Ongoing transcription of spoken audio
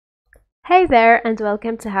Hey there and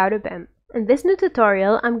welcome to How to BIM. In this new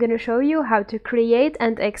tutorial, I'm going to show you how to create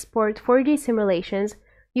and export 4D simulations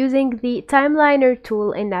using the Timeliner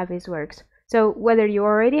tool in Navisworks. So whether you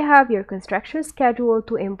already have your construction schedule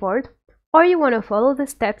to import, or you want to follow the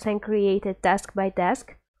steps and create it task by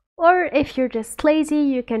task, or if you're just lazy,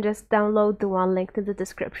 you can just download the one linked in the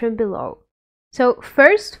description below. So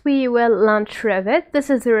first we will launch Revit. This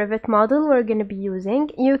is the Revit model we're going to be using.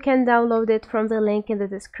 You can download it from the link in the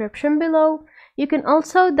description below. You can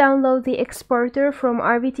also download the exporter from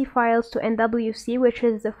RVT files to NWC, which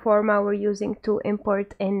is the format we're using to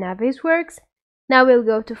import in Navisworks. Now we'll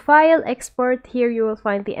go to File, Export. Here you will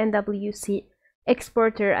find the NWC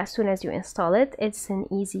exporter as soon as you install it. It's an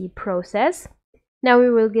easy process. Now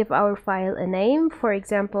we will give our file a name, for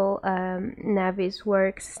example,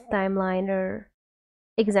 Navisworks Timeliner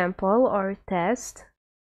example or test.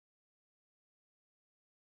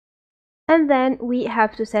 And then we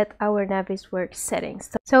have to set our Navisworks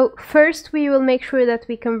settings. So first we will make sure that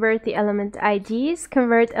we convert the element IDs,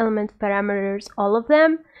 convert element parameters, all of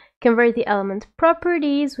them, convert the element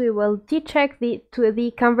properties. We will decheck to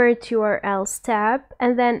the convert URLs tab,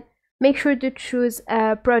 and then make sure to choose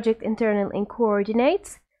project internal in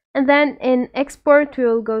coordinates. And then in export, we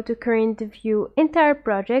will go to current view entire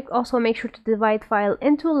project. Also make sure to divide file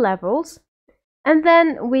into levels. And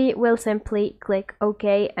then we will simply click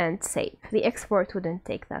OK and save. The export wouldn't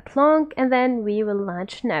take that long. And then we will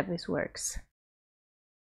launch Navisworks.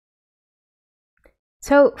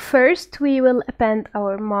 So first we will append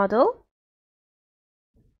our model.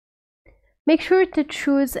 Make sure to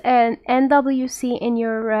choose an NWC in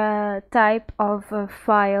your type of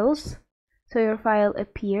files, so your file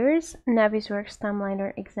appears, Navisworks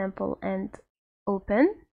Timeliner example, and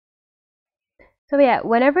open. So yeah,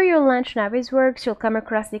 whenever you launch Navisworks, you'll come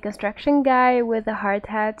across the construction guy with the hard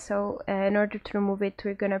hat. So in order to remove it,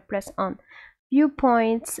 we're gonna press on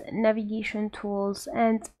Viewpoints, Navigation Tools,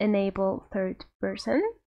 and Enable Third Person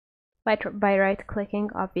by right-clicking,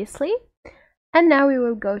 obviously. And now we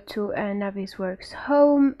will go to Navisworks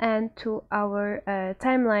Home and to our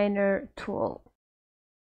Timeliner tool.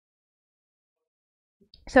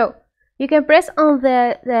 So you can press on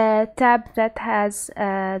the tab that has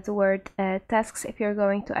the word tasks if you're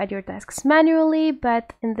going to add your tasks manually,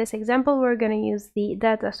 but in this example we're going to use the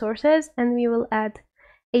data sources and we will add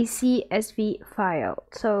a CSV file.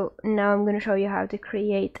 So now I'm going to show you how to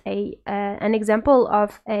create an example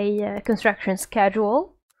of a construction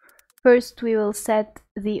schedule. First, we will set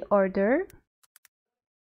the order,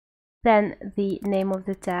 then the name of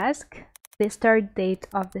the task, the start date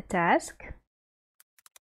of the task,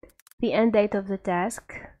 the end date of the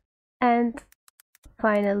task, and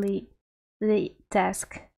finally the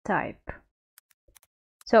task type.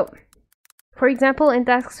 So, for example, in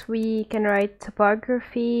tasks we can write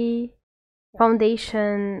topography,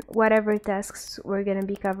 foundation, whatever tasks we're going to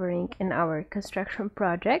be covering in our construction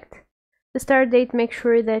project. The start date, make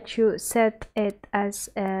sure that you set it as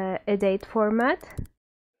a date format.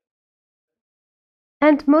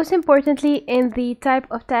 And most importantly, in the type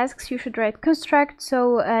of tasks, you should write construct,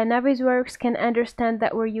 so Navisworks can understand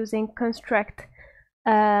that we're using construct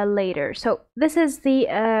later. So this is the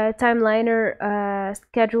Timeliner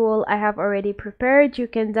schedule I have already prepared. You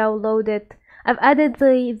can download it. I've added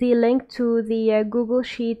the link to the Google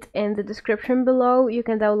Sheet in the description below. You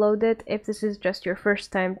can download it if this is just your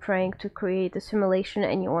first time trying to create a simulation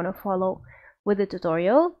and you want to follow with the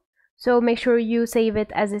tutorial. So make sure you save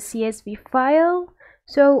it as a CSV file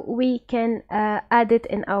so we can add it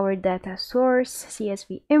in our data source,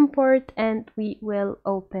 CSV import, and we will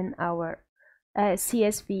open our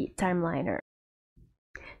CSV Timeliner.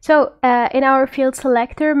 So in our field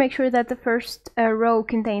selector, make sure that the first row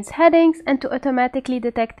contains headings and to automatically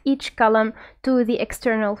detect each column to the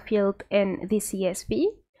external field in the CSV.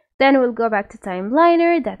 Then we'll go back to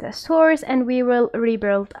Timeliner, data source, and we will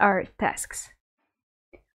rebuild our tasks.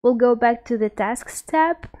 We'll go back to the tasks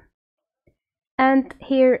tab. And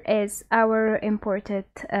here is our imported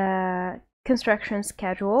construction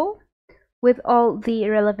schedule with all the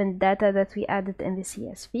relevant data that we added in the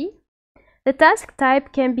CSV. The task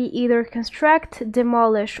type can be either construct,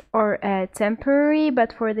 demolish, or temporary,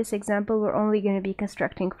 but for this example, we're only going to be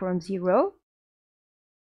constructing from 0.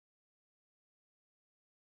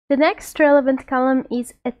 The next relevant column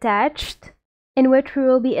is attached, in which we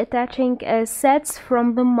will be attaching sets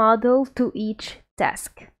from the model to each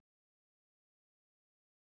task.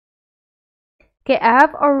 Okay, I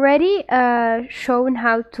have already shown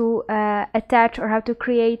how to attach or how to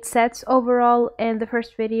create sets overall in the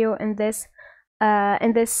first video in this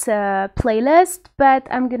playlist, but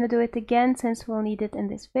I'm gonna do it again since we'll need it in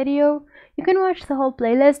this video. You can watch the whole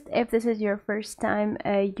playlist if this is your first time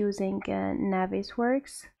using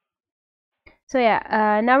Navisworks. So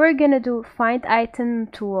yeah, now we're gonna do find item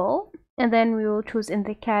tool, and then we will choose in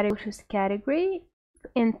the category.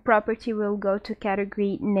 In property, we'll go to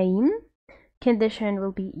category name. Condition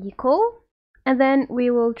will be equal, and then we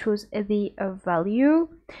will choose the value.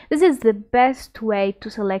 This is the best way to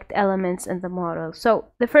select elements in the model. So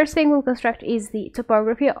the first thing we'll construct is the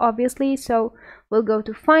topography, obviously. So we'll go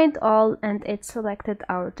to find all, and it selected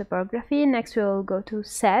our topography. Next we will go to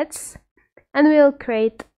sets, and we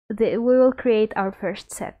will create our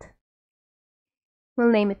first set.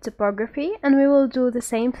 We'll name it topography, and we will do the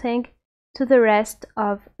same thing to the rest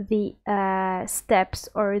of the steps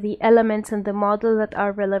or the elements in the model that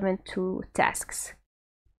are relevant to tasks.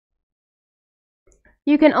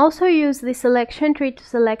 You can also use the selection tree to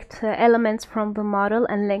select elements from the model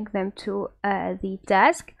and link them to the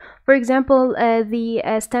task. For example,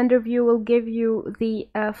 the standard view will give you the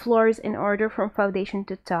floors in order from foundation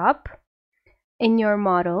to top in your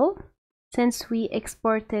model, since we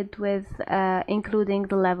exported with including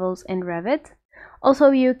the levels in Revit.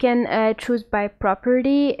 Also, you can choose by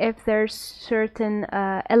property if there's certain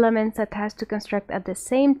elements that has to construct at the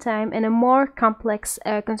same time in a more complex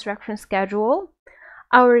construction schedule.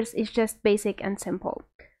 Ours is just basic and simple.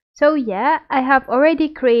 So yeah, I have already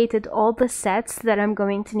created all the sets that I'm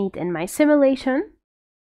going to need in my simulation.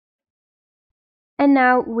 And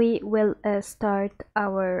now we will start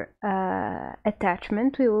our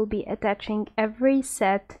attachment. We will be attaching every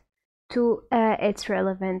set to its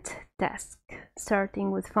relevant task,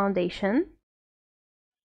 starting with foundation,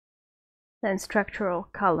 then structural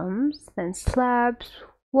columns, then slabs,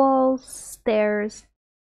 walls, stairs,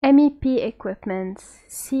 MEP equipment,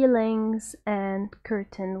 ceilings and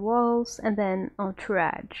curtain walls, and then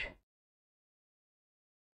entourage.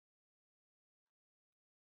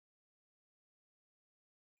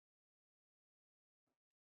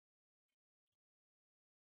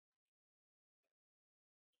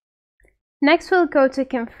 Next we'll go to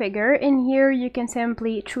configure. In here you can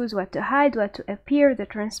simply choose what to hide, what to appear, the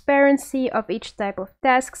transparency of each type of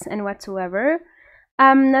tasks and whatsoever.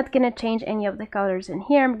 I'm not gonna change any of the colors in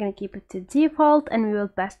here. I'm gonna keep it to default, and we will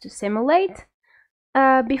pass to simulate.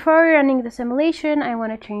 Before running the simulation, I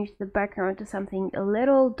want to change the background to something a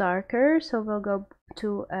little darker, so we'll go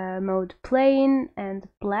to mode plain and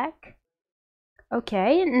black.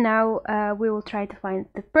 Okay, now we will try to find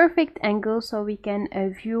the perfect angle so we can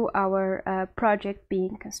view our project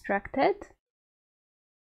being constructed.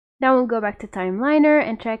 Now we'll go back to Timeliner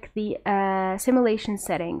and check the simulation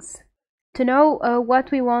settings. To know what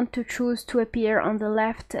we want to choose to appear on the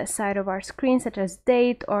left side of our screen, such as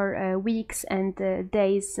date or weeks and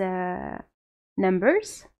days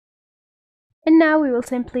numbers. And now we will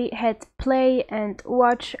simply hit play and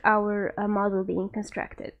watch our model being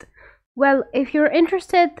constructed. Well, if you're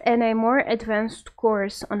interested in a more advanced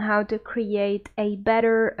course on how to create a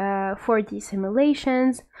better 4D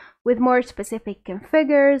simulations with more specific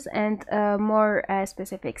configures and more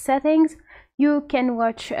specific settings, you can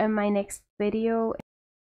watch my next video.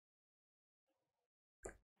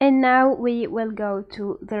 And now we will go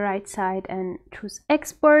to the right side and choose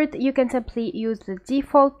export. You can simply use the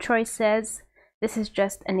default choices. This is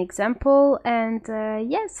just an example, and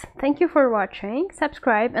yes, thank you for watching.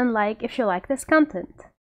 Subscribe and like if you like this content.